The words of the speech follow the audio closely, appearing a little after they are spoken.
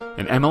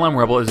An MLM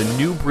Rebel is a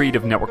new breed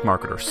of network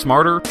marketer,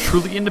 smarter,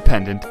 truly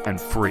independent,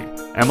 and free.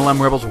 MLM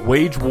Rebels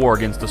wage war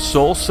against the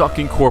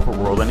soul-sucking corporate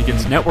world and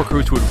against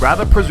networkers who would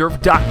rather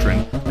preserve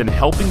doctrine than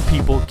helping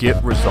people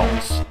get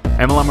results.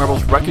 MLM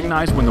Rebels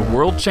recognize when the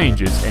world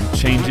changes and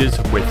changes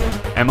with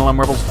it. MLM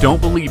Rebels don't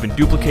believe in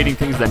duplicating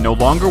things that no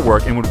longer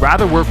work and would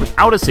rather work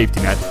without a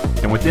safety net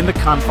than within the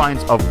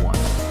confines of one.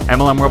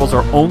 MLM Rebels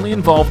are only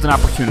involved in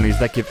opportunities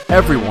that give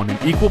everyone an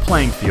equal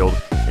playing field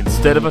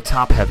instead of a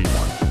top-heavy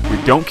one. We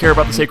don't care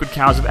about the sacred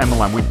cows of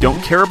MLM. We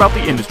don't care about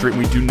the industry, and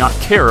we do not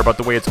care about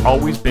the way it's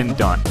always been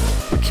done.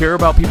 We care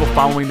about people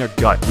following their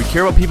gut. We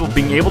care about people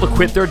being able to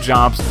quit their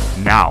jobs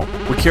now.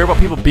 We care about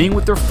people being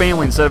with their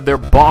family instead of their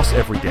boss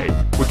every day.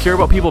 We care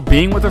about people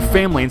being with their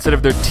family instead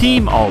of their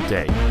team all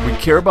day. We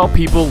care about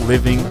people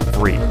living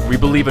free. We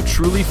believe a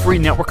truly free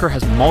networker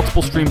has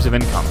multiple streams of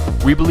income.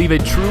 We believe a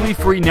truly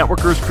free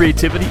networker's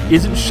creativity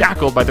isn't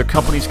shackled by their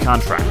company's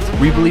contract.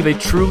 We believe a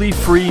truly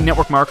free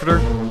network marketer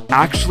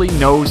actually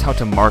knows how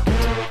to market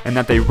and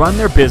that they run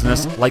their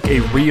business like a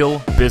real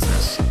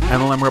business.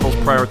 MLM Rebels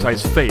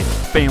prioritize faith,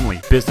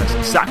 family, business,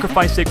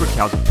 sacrifice sacred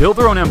cows, build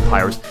their own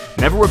empires,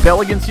 never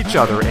rebel against each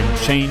other, and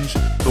change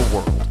the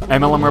world.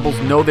 MLM Rebels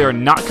know they are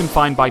not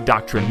confined by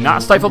doctrine,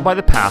 not stifled by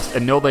the past,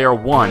 and know they are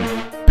one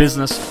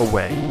business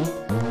away.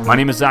 My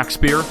name is Zach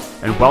Spear,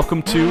 and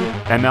welcome to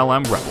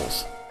MLM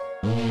Rebels.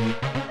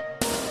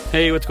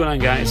 Hey, what's going on,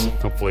 guys?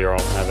 Hopefully you're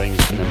all having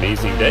an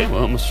amazing day. Well,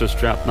 I almost just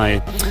dropped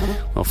my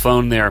little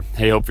phone there.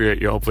 Hey, hopefully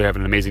you're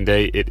having an amazing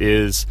day. It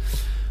is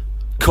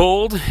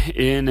cold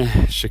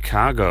in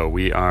Chicago.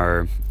 We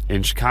are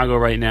in Chicago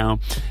right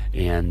now,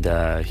 and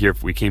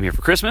we came here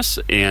for Christmas,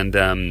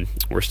 and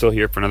we're still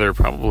here for another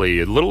probably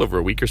a little over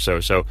a week or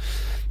so. So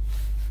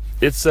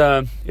it's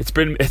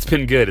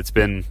been good. It's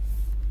been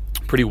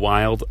pretty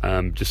wild.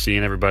 Just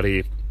seeing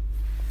everybody,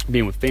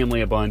 being with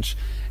family a bunch.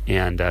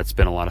 And it's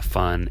been a lot of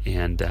fun,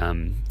 and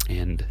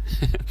and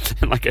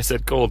like I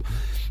said, cold.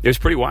 It was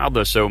pretty wild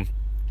though. So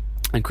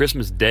on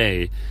Christmas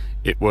Day,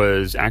 it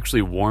was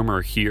actually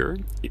warmer here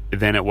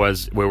than it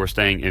was where we're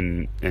staying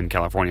in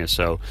California.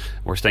 So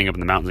we're staying up in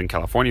the mountains in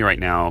California right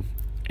now,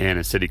 in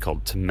a city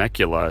called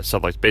Temecula, so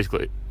like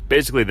basically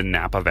the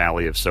Napa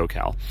Valley of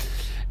SoCal.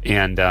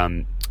 And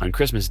on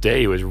Christmas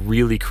Day, it was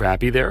really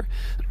crappy there.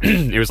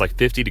 It was like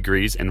 50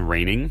 degrees and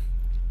raining.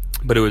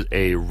 But it was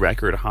a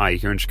record high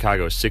here in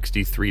Chicago,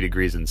 63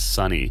 degrees and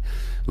sunny,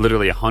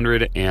 literally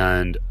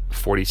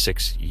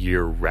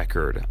 146-year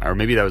record. Or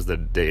maybe that was the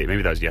day,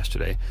 maybe that was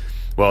yesterday.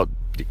 Well,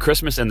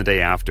 Christmas and the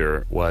day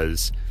after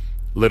was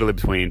literally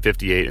between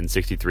 58 and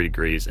 63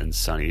 degrees and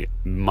sunny.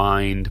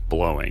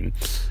 Mind-blowing.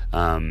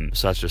 So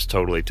that's just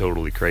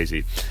totally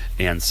crazy.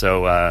 And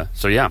so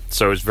yeah,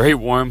 so it's very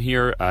warm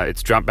here.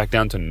 It's dropped back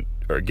down to,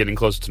 or getting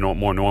closer to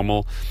more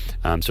normal.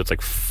 So it's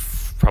like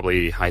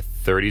probably high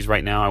 30s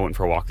right now. I went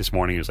for a walk this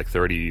morning. It was like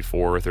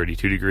 34 or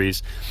 32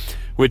 degrees,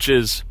 which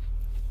is,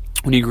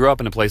 when you grew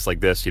up in a place like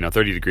this,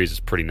 30 degrees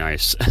is pretty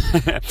nice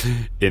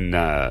in,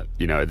 at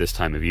this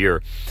time of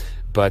year.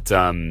 But it's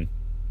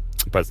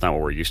not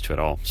what we're used to at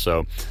all.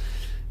 So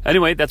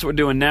anyway, that's what we're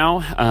doing now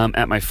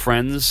at my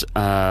friend's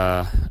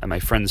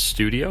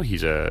studio.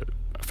 He's a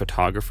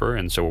photographer,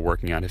 and so we're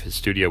working out of his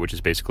studio, which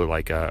is basically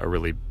like a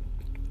really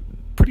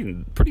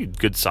pretty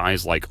good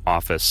size like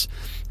office.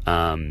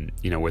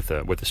 With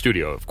a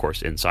studio, of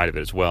course, inside of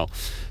it as well.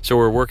 So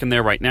we're working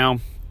there right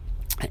now,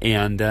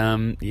 and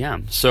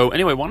So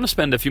anyway, I wanted to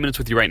spend a few minutes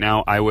with you right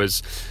now.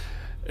 This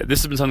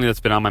has been something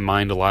that's been on my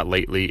mind a lot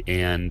lately,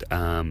 and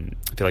I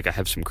feel like I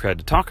have some cred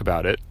to talk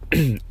about it,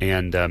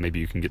 and maybe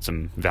you can get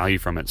some value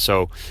from it.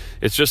 So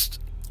it's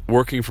just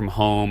working from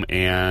home,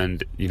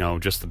 and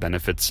just the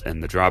benefits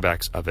and the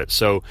drawbacks of it.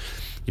 So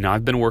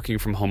I've been working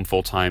from home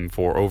full time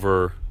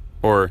for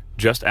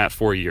just at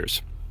 4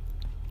 years.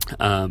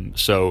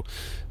 So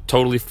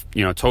totally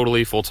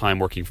full-time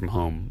working from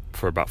home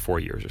for about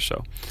 4 years or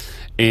so,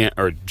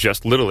 or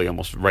just literally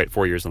almost right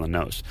 4 years on the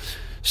nose.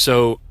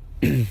 So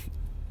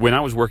when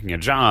I was working a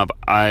job,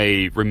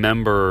 I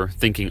remember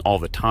thinking all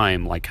the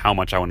time, like, how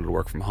much I wanted to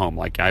work from home.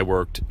 Like, I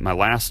worked my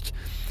last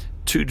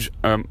two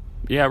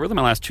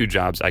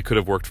jobs, I could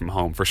have worked from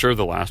home. For sure,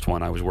 the last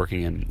one I was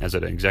working in as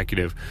an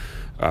executive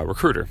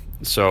recruiter.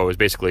 So it was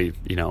basically,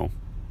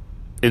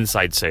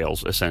 inside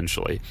sales,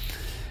 essentially.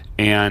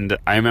 And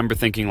I remember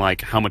thinking,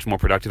 like, how much more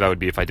productive I would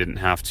be if I didn't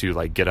have to,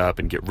 like, get up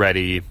and get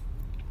ready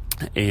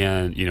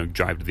and,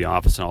 drive to the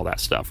office and all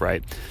that stuff,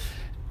 right?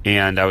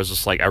 And I was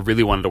just like, I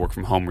really wanted to work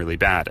from home really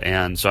bad.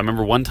 And so I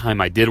remember one time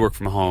I did work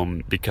from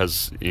home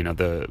because,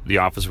 the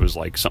office was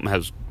like, something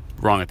was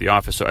wrong at the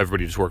office, so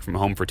everybody just worked from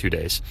home for 2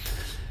 days.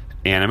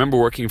 And I remember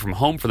working from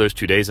home for those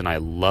 2 days, and I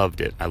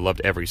loved it. I loved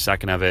every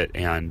second of it.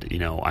 And,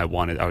 I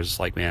was just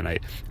like, man,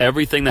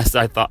 everything that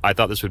I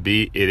thought this would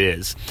be, it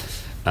is.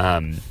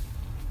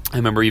 I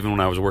remember even when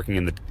I was working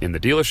in the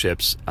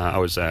dealerships, I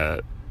was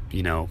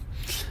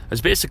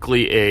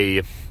basically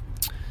a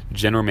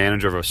general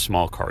manager of a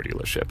small car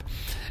dealership,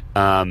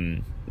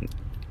 and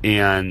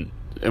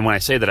when I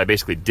say that, I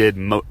basically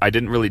I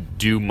didn't really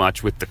do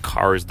much with the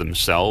cars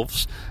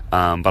themselves,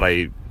 but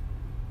I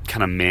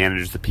kind of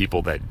manage the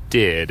people that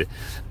did,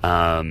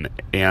 and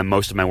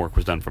most of my work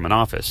was done from an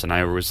office. And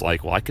I was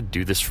like, well, I could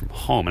do this from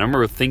home. And I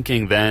remember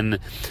thinking then,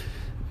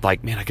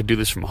 like, man, I could do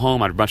this from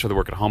home. I'd much rather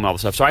work at home and all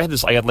this stuff. So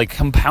I had like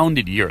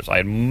compounded years. I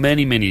had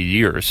many, many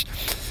years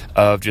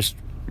of just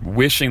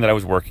wishing that I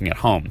was working at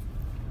home.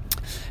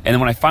 And then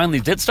when I finally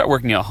did start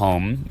working at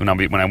home, when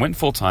I went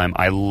full-time,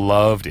 I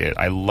loved it.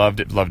 I loved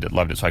it.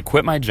 So I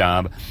quit my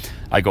job.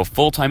 I go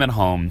full-time at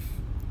home.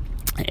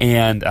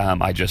 And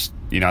I just,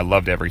 I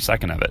loved every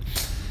second of it.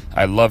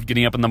 I loved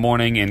getting up in the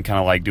morning and kind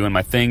of like doing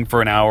my thing for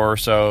an hour or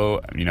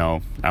so,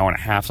 hour and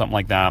a half, something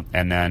like that.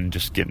 And then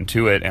just getting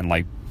to it and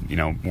like,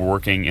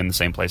 working in the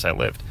same place I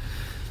lived.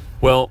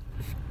 Well,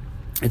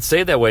 it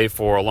stayed that way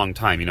for a long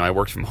time. I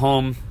worked from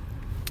home.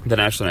 Then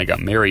Ashley and I got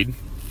married.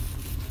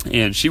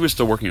 And she was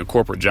still working a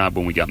corporate job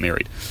when we got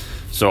married.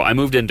 So I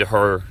moved into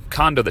her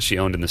condo that she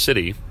owned in the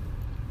city.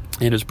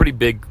 And it was pretty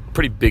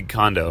big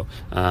condo.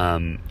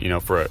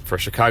 For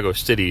Chicago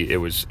City, it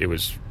was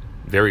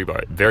very,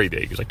 very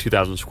big. It was like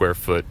 2,000 square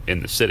foot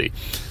in the city.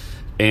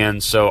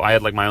 And so I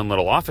had like my own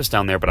little office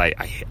down there, but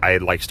I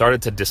like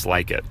started to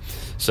dislike it.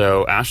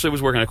 So Ashley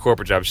was working a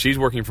corporate job. She's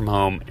working from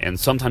home and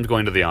sometimes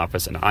going to the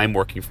office, and I'm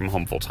working from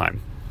home full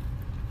time.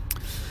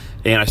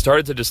 And I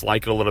started to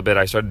dislike it a little bit.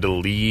 I started to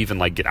leave and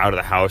like get out of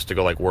the house to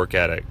go like work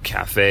at a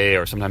cafe,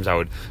 or sometimes I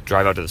would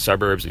drive out to the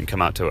suburbs and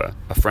come out to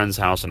a friend's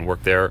house and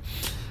work there,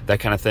 that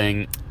kind of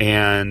thing.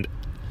 And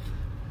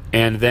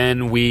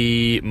then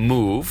we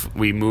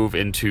move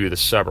into the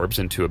suburbs,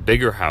 into a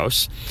bigger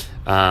house,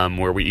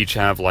 where we each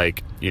have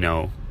like,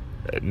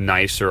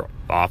 nicer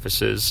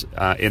offices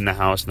in the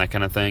house and that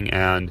kind of thing.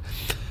 And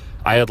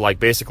I had like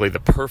basically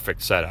the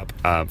perfect setup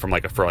for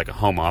a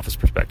home office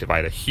perspective. I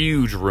had a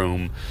huge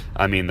room.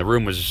 I mean, the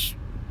room was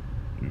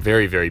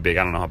very, very big.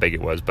 I don't know how big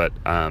it was, but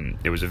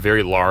it was a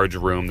very large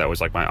room that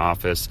was like my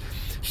office.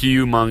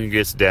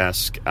 Humongous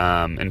desk.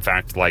 In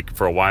fact, like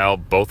for a while,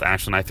 both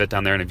Ashley and I fit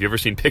down there. And if you've ever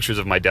seen pictures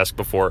of my desk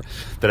before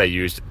that I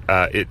used,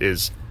 it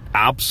is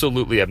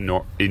absolutely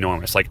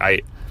enormous. Like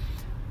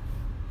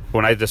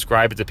when I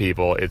describe it to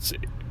people,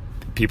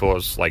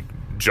 people's like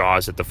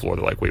jaws hit the floor.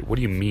 They're like, wait, what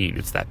do you mean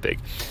it's that big?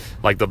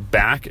 Like the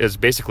back is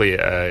basically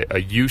a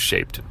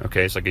U-shaped.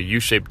 Okay, it's like a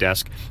U-shaped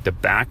desk. The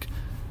back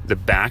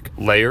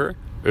layer,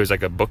 it was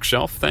like a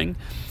bookshelf thing,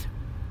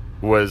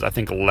 was I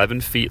think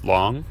 11 feet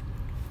long.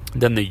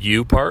 Then the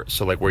U part,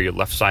 so like where your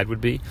left side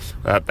would be,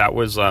 that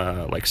was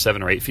like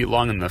 7 or 8 feet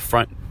long, and the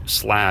front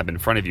slab in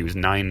front of you is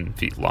 9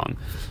 feet long.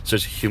 So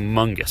it's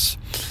humongous.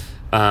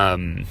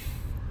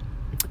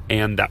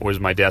 And that was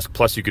my desk.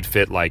 Plus, you could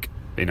fit like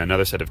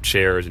another set of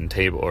chairs and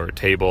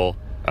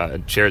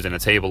chairs and a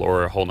table,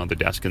 or a whole nother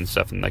desk and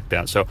stuff and like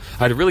that. So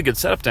I had a really good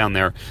setup down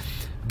there,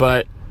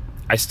 but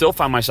I still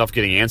found myself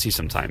getting antsy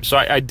sometimes. So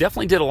I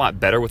definitely did a lot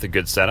better with a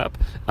good setup,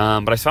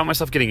 but I found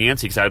myself getting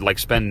antsy because I'd like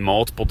spend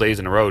multiple days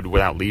in a row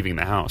without leaving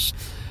the house.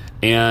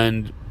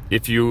 And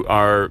if you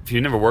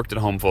never worked at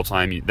home full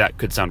time, that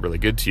could sound really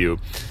good to you.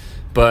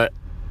 But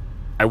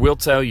I will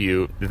tell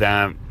you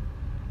that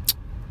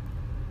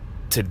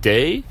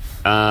today,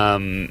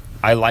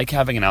 I like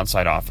having an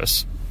outside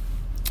office.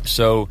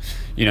 So,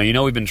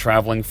 we've been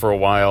traveling for a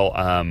while.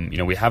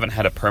 We haven't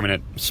had a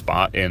permanent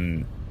spot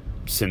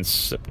since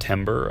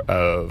September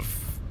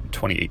of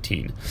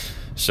 2018.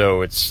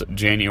 So it's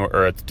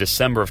it's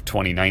December of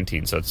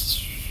 2019. So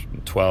it's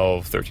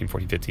 12, 13,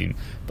 14, 15,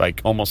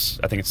 like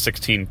almost, I think it's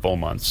 16 full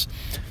months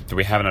that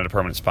we haven't had a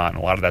permanent spot.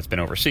 And a lot of that's been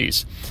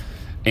overseas.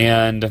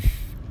 And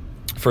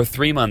for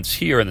 3 months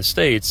here in the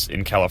States,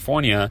 in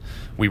California,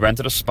 we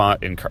rented a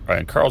spot in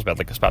Carlsbad,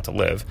 like a spot to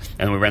live,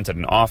 and we rented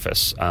an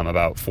office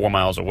about 4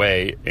 miles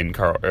away in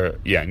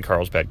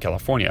Carlsbad,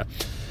 California.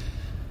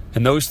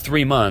 And those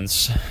 3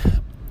 months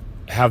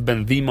have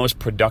been the most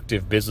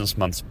productive business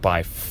months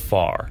by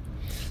far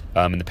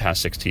in the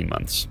past 16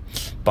 months,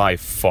 by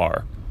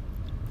far.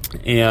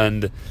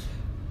 And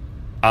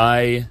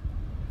I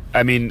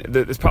mean,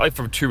 it's probably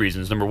for 2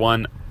 reasons. Number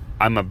one,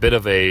 I'm a bit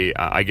of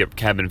I get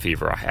cabin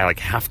fever. I like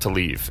have to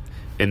leave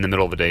in the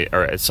middle of the day,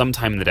 or at some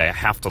time in the day, I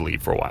have to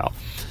leave for a while.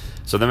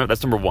 So then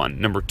that's number one.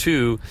 Number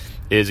two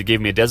is it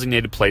gave me a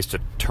designated place to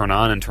turn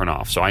on and turn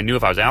off. So I knew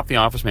if I was at the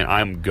office, man,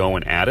 I'm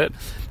going at it.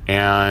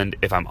 And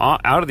if I'm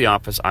out of the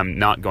office, I'm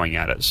not going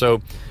at it.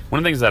 So one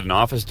of the things that an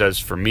office does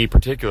for me,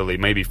 particularly,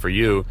 maybe for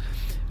you,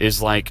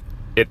 is like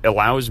it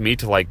allows me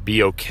to like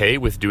be okay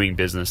with doing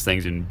business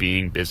things and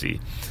being busy.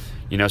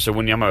 So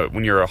when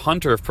you're a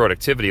hunter of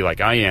productivity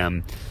like I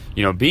am,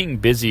 being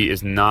busy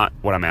is not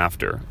what I'm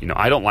after.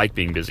 I don't like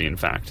being busy, in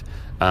fact.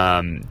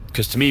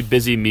 Because to me,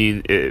 busy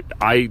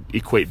I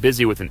equate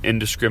busy with an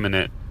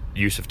indiscriminate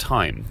use of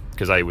time.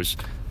 Because I was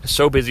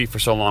so busy for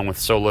so long with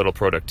so little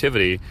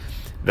productivity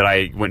that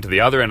I went to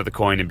the other end of the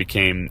coin and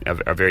became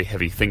a very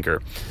heavy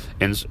thinker.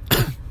 And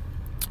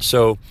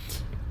so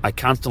I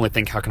constantly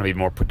think, how can I be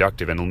more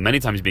productive? And many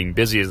times being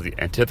busy is the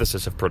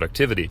antithesis of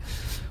productivity.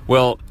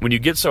 Well, when you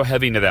get so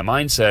heavy into that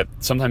mindset,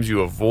 sometimes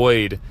you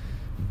avoid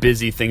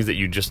busy things that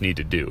you just need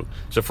to do.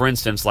 So for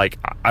instance, like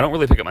I don't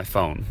really pick up my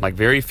phone. Like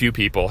very few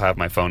people have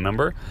my phone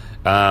number.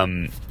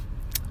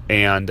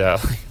 And a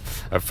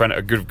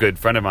good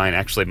friend of mine,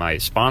 actually my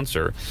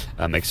sponsor,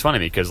 makes fun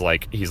of me because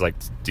he's like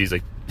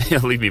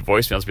he'll leave me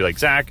voicemails, be like,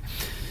 Zach,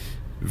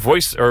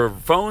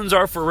 phones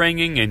are for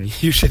ringing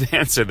and you should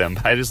answer them.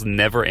 But I just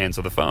never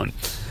answer the phone.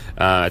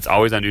 It's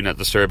always on Do Not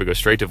Disturb. It goes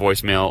straight to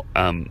voicemail.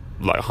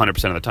 Like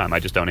 100% of the time, I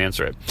just don't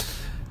answer it.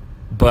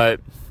 But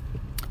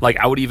like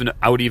I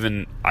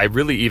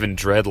really even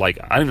dread, like,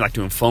 I don't even like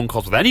doing phone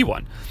calls with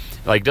anyone.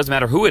 Like, it doesn't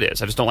matter who it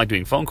is. I just don't like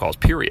doing phone calls,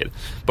 period.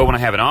 But when I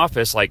have an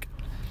office, like,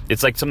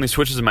 it's like something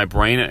switches in my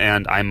brain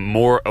and I'm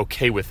more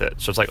okay with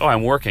it. So it's like, oh,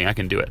 I'm working, I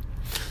can do it.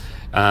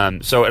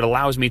 So it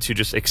allows me to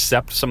just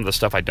accept some of the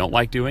stuff I don't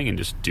like doing and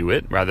just do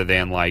it, rather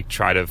than like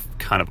try to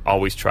kind of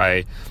always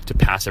try to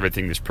pass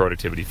everything this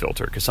productivity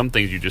filter. Because some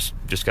things you just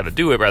got to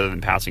do it rather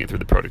than passing it through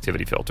the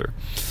productivity filter.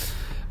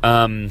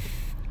 So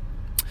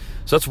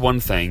that's one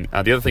thing.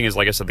 The other thing is,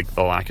 like I said,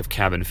 the lack of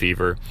cabin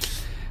fever.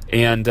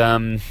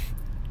 And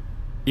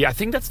yeah, I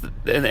think that's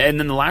and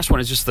then the last one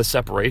is just the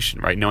separation,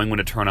 right? Knowing when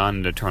to turn on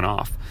and to turn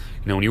off.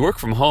 You know, when you work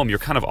from home, you're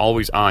kind of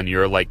always on.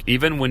 You're like,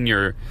 even when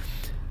you're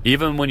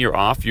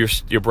off,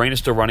 your brain is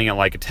still running at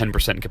like a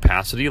 10%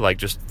 capacity, like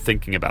just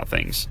thinking about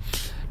things.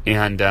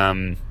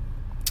 And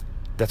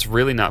that's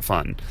really not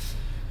fun.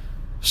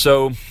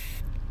 So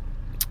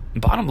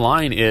bottom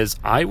line is,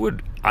 I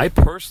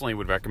personally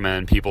would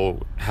recommend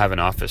people have an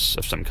office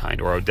of some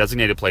kind or a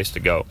designated place to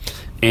go.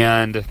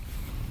 And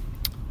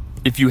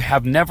if you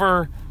have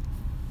never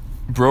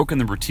broken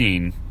the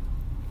routine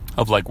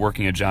of like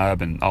working a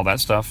job and all that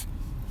stuff,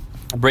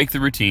 break the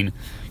routine,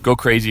 go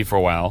crazy for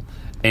a while,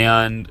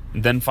 and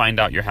then find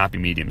out your happy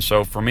medium.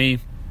 So for me,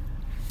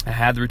 I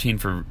had the routine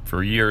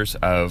for years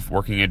of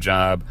working a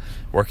job,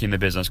 working the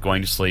business,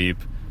 going to sleep,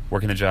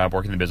 working the job,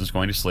 working the business,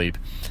 going to sleep.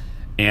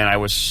 And I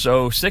was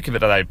so sick of it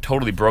that I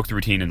totally broke the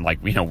routine, and like,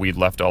 you know, we'd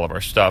left all of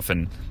our stuff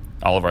and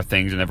all of our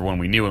things and everyone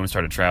we knew, and we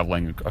started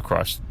traveling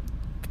across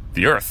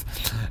the earth.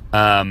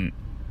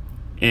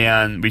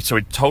 And we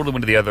totally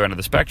went to the other end of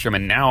the spectrum,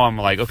 and now I'm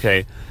like,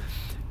 okay,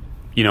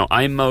 you know,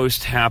 I'm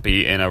most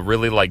happy in a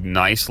really like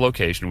nice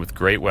location with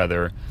great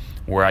weather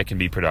where I can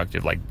be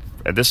productive. Like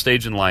at this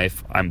stage in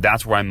life,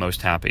 that's where I'm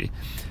most happy.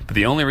 But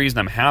the only reason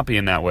I'm happy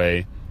in that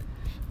way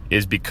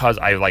is because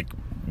I like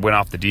went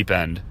off the deep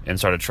end and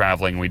started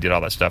traveling. We did all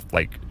that stuff,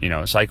 like, you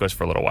know, psychos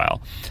for a little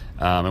while.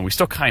 And we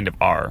still kind of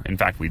are. In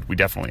fact, we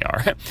definitely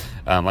are.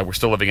 Like we're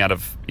still living out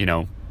of, you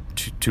know,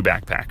 two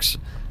backpacks.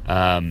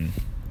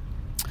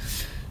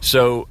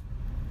 So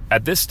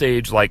at this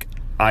stage, like,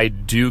 I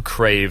do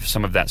crave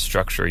some of that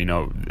structure. You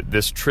know,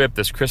 this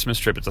Christmas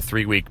trip, it's a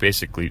 3-week,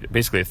 basically a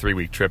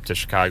 3-week trip to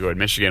Chicago and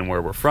Michigan,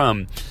 where we're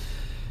from.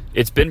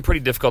 It's been pretty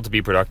difficult to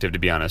be productive, to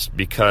be honest,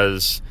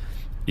 because,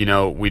 you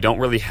know, we don't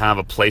really have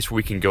a place where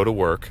we can go to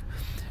work.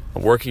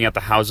 Working at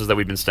the houses that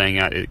we've been staying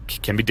at,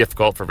 it can be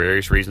difficult for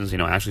various reasons. You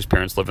know, Ashley's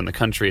parents live in the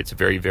country. It's a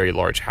very, very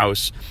large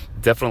house.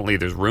 Definitely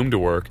there's room to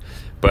work,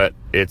 but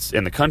it's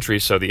in the country,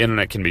 so the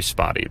internet can be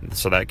spotty.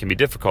 So that can be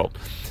difficult.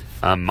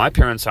 My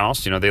parents'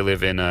 house, you know, they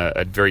live in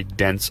a very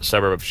dense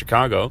suburb of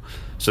Chicago,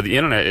 so the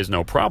internet is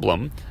no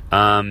problem.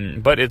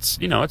 But it's,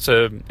 you know, it's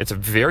a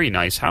very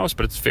nice house,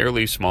 but it's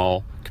fairly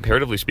small,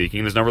 comparatively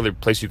speaking. There's no really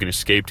place you can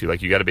escape to.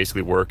 Like, you got to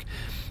basically work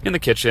in the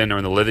kitchen or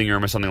in the living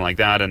room or something like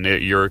that, and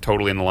you're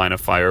totally in the line of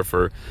fire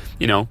for,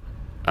 you know,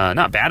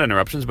 not bad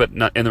interruptions, but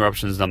not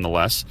interruptions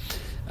nonetheless.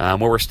 Where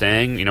we're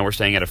staying, you know, we're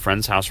staying at a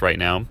friend's house right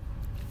now.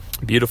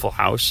 Beautiful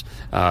house,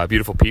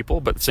 beautiful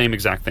people, but the same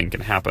exact thing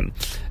can happen.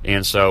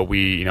 And so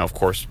we, you know, of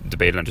course,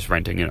 debated on just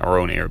renting our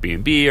own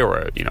Airbnb or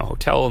a, you know,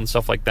 hotel and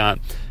stuff like that.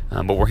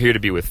 But we're here to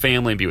be with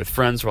family and be with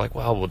friends. We're like,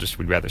 well,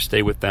 we'd rather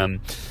stay with them.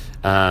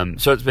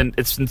 So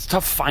it's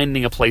tough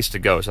finding a place to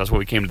go. So that's why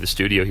we came to the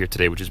studio here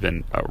today, which has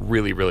been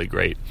really, really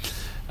great.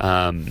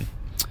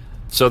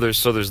 So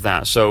there's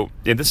that. So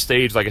in this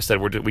stage, like I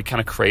said, we kind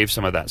of crave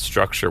some of that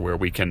structure where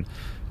we can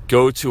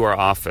go to our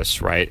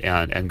office, right,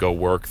 and go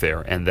work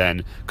there, and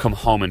then come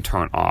home and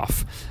turn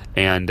off.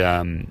 And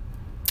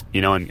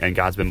you know, and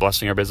God's been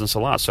blessing our business a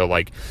lot. So,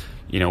 like,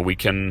 you know, we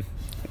can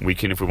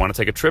if we want to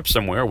take a trip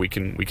somewhere, we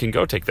can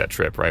go take that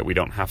trip, right? We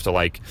don't have to,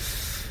 like,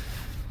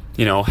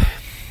 you know,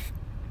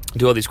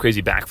 do all these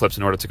crazy backflips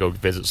in order to go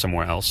visit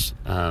somewhere else.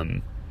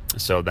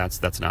 So that's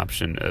an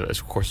option,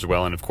 of course, as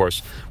well. And of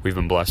course, we've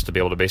been blessed to be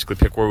able to basically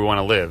pick where we want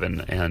to live,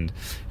 and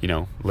you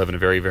know, live in a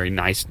very, very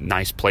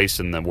nice place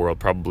in the world,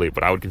 probably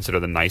what I would consider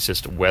the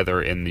nicest weather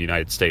in the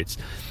United States.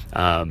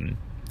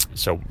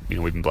 So, you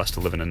know, we've been blessed to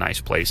live in a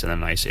nice place and a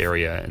nice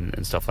area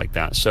and stuff like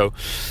that. So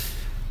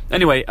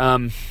anyway,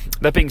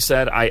 that being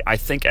said, I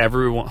think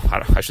everyone,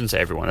 I shouldn't say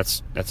everyone,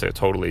 that's a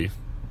totally,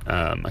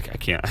 I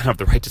don't have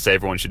the right to say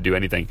everyone should do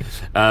anything.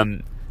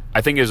 I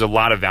think there's a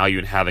lot of value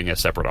in having a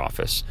separate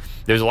office.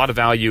 There's a lot of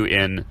value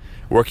in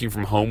working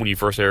from home when you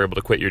first are able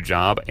to quit your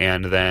job,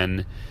 and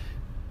then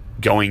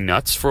going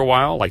nuts for a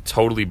while, like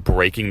totally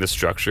breaking the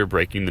structure,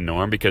 breaking the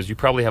norm, because you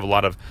probably have a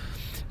lot of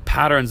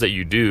patterns that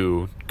you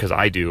do, because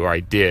I do, or I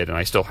did, and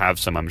I still have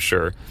some, I'm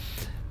sure.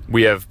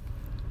 We have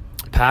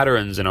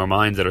patterns in our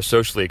minds that are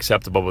socially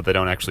acceptable, but they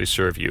don't actually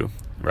serve you,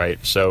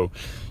 right? So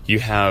you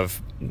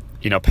have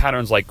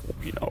patterns like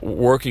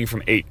working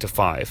from 8 to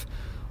 5.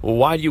 Well,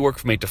 why do you work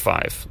from 8 to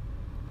 5?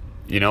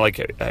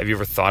 Have you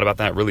ever thought about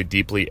that, really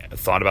deeply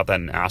thought about that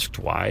and asked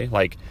why?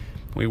 Like,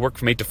 we work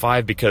from 8 to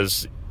 5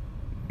 because,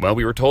 well,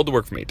 we were told to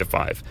work from 8 to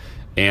 5.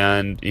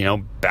 And,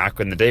 back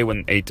in the day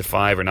when 8 to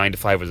 5 or 9 to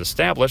 5 was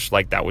established,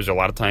 like, that was a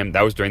lot of time,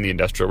 that was during the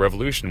Industrial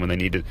Revolution when they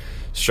needed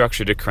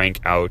structure to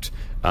crank out,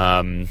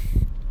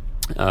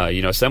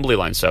 assembly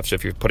line stuff. So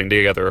if you're putting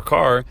together a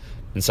car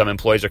and some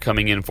employees are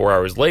coming in 4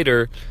 hours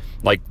later,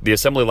 like, the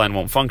assembly line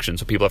won't function,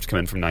 so people have to come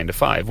in from 9 to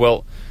 5.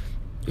 Well,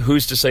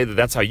 who's to say that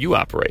that's how you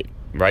operate,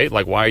 right?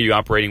 Like, why are you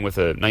operating with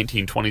a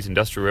 1920s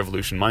Industrial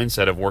Revolution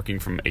mindset of working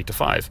from 8 to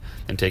 5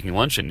 and taking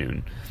lunch at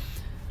noon?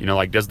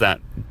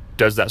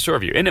 Does that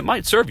serve you? And it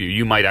might serve you.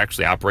 You might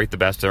actually operate the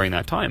best during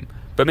that time,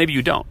 but maybe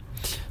you don't.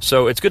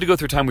 So it's good to go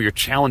through a time where you're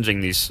challenging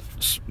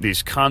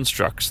these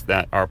constructs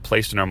that are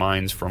placed in our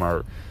minds from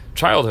our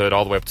childhood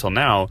all the way up till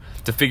now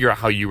to figure out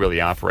how you really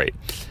operate.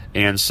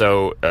 And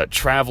so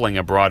traveling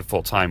abroad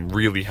full-time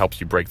really helps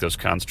you break those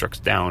constructs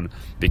down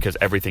because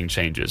everything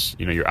changes.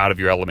 You're out of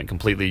your element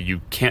completely.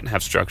 You can't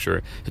have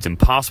structure. It's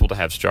impossible to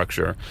have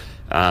structure.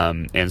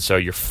 And so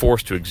you're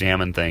forced to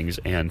examine things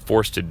and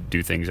forced to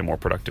do things in a more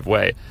productive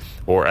way,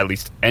 or at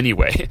least any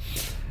way.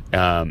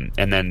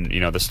 And then,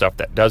 the stuff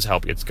that does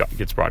help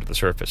gets brought to the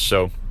surface.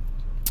 So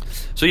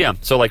yeah.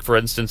 So like, for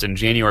instance, in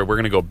January, we're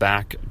going to go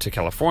back to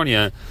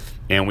California,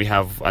 and we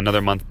have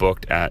another month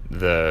booked at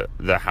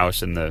the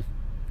house in the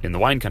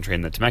wine country,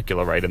 in the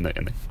Temecula, right, in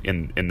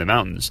the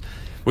mountains,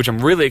 which I'm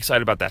really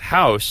excited about that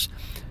house,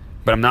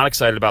 but I'm not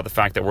excited about the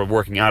fact that we're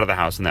working out of the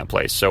house in that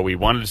place. So we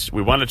wanted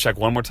to check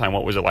one more time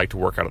what was it like to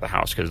work out of the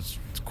house, because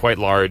it's quite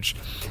large.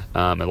 It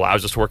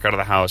allows us to work out of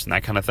the house and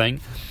that kind of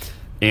thing.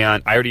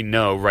 And I already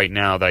know right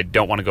now that I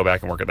don't want to go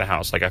back and work at the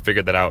house. Like, I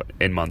figured that out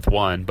in month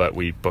 1, but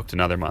we booked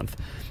another month.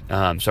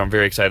 So I'm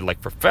very excited.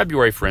 Like, for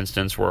February, for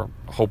instance, we're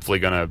hopefully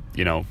going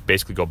to,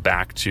 basically go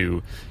back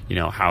to,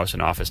 house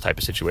and office type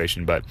of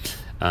situation. But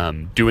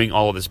doing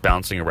all of this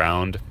bouncing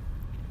around,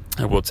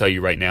 I will tell you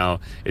right now,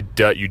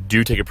 you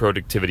do take a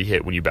productivity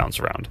hit when you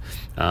bounce around.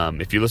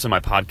 If you listen to my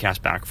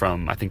podcast back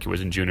from, I think it was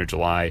in June or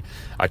July,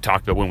 I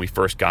talked about when we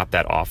first got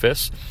that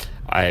office.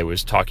 I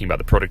was talking about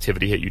the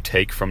productivity hit you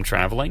take from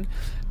traveling.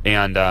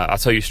 And I'll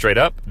tell you straight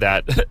up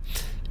that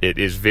it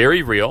is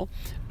very real.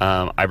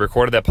 I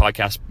recorded that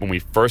podcast when we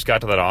first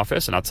got to that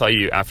office, and I'll tell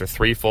you, after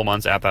 3 full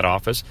months at that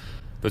office,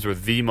 those were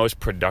the most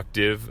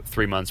productive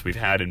 3 months we've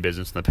had in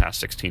business in the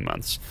past 16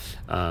 months.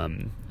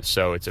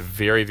 So it's a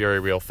very, very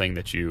real thing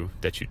that you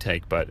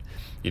take. But,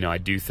 I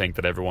do think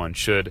that everyone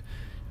should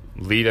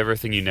leave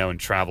everything and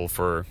travel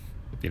for,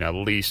 at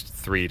least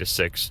 3 to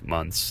 6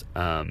 months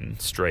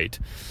straight.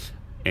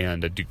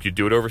 And you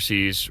do it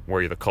overseas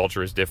where the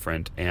culture is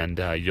different, and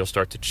you'll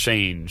start to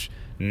change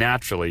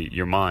naturally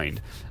your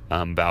mind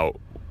about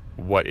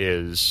what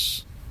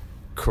is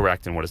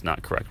correct and what is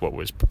not correct, what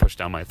was pushed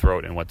down my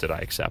throat and what did I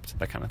accept,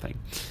 that kind of thing.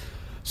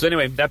 So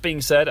anyway, that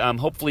being said,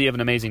 hopefully you have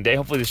an amazing day.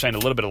 Hopefully this shined a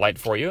little bit of light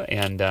for you,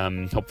 and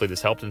hopefully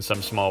this helped in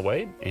some small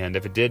way. And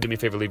if it did, do me a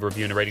favor, leave a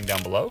review and a rating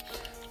down below.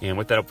 And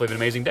with that, hopefully have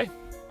an amazing day.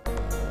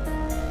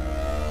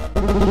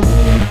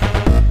 Mm-hmm.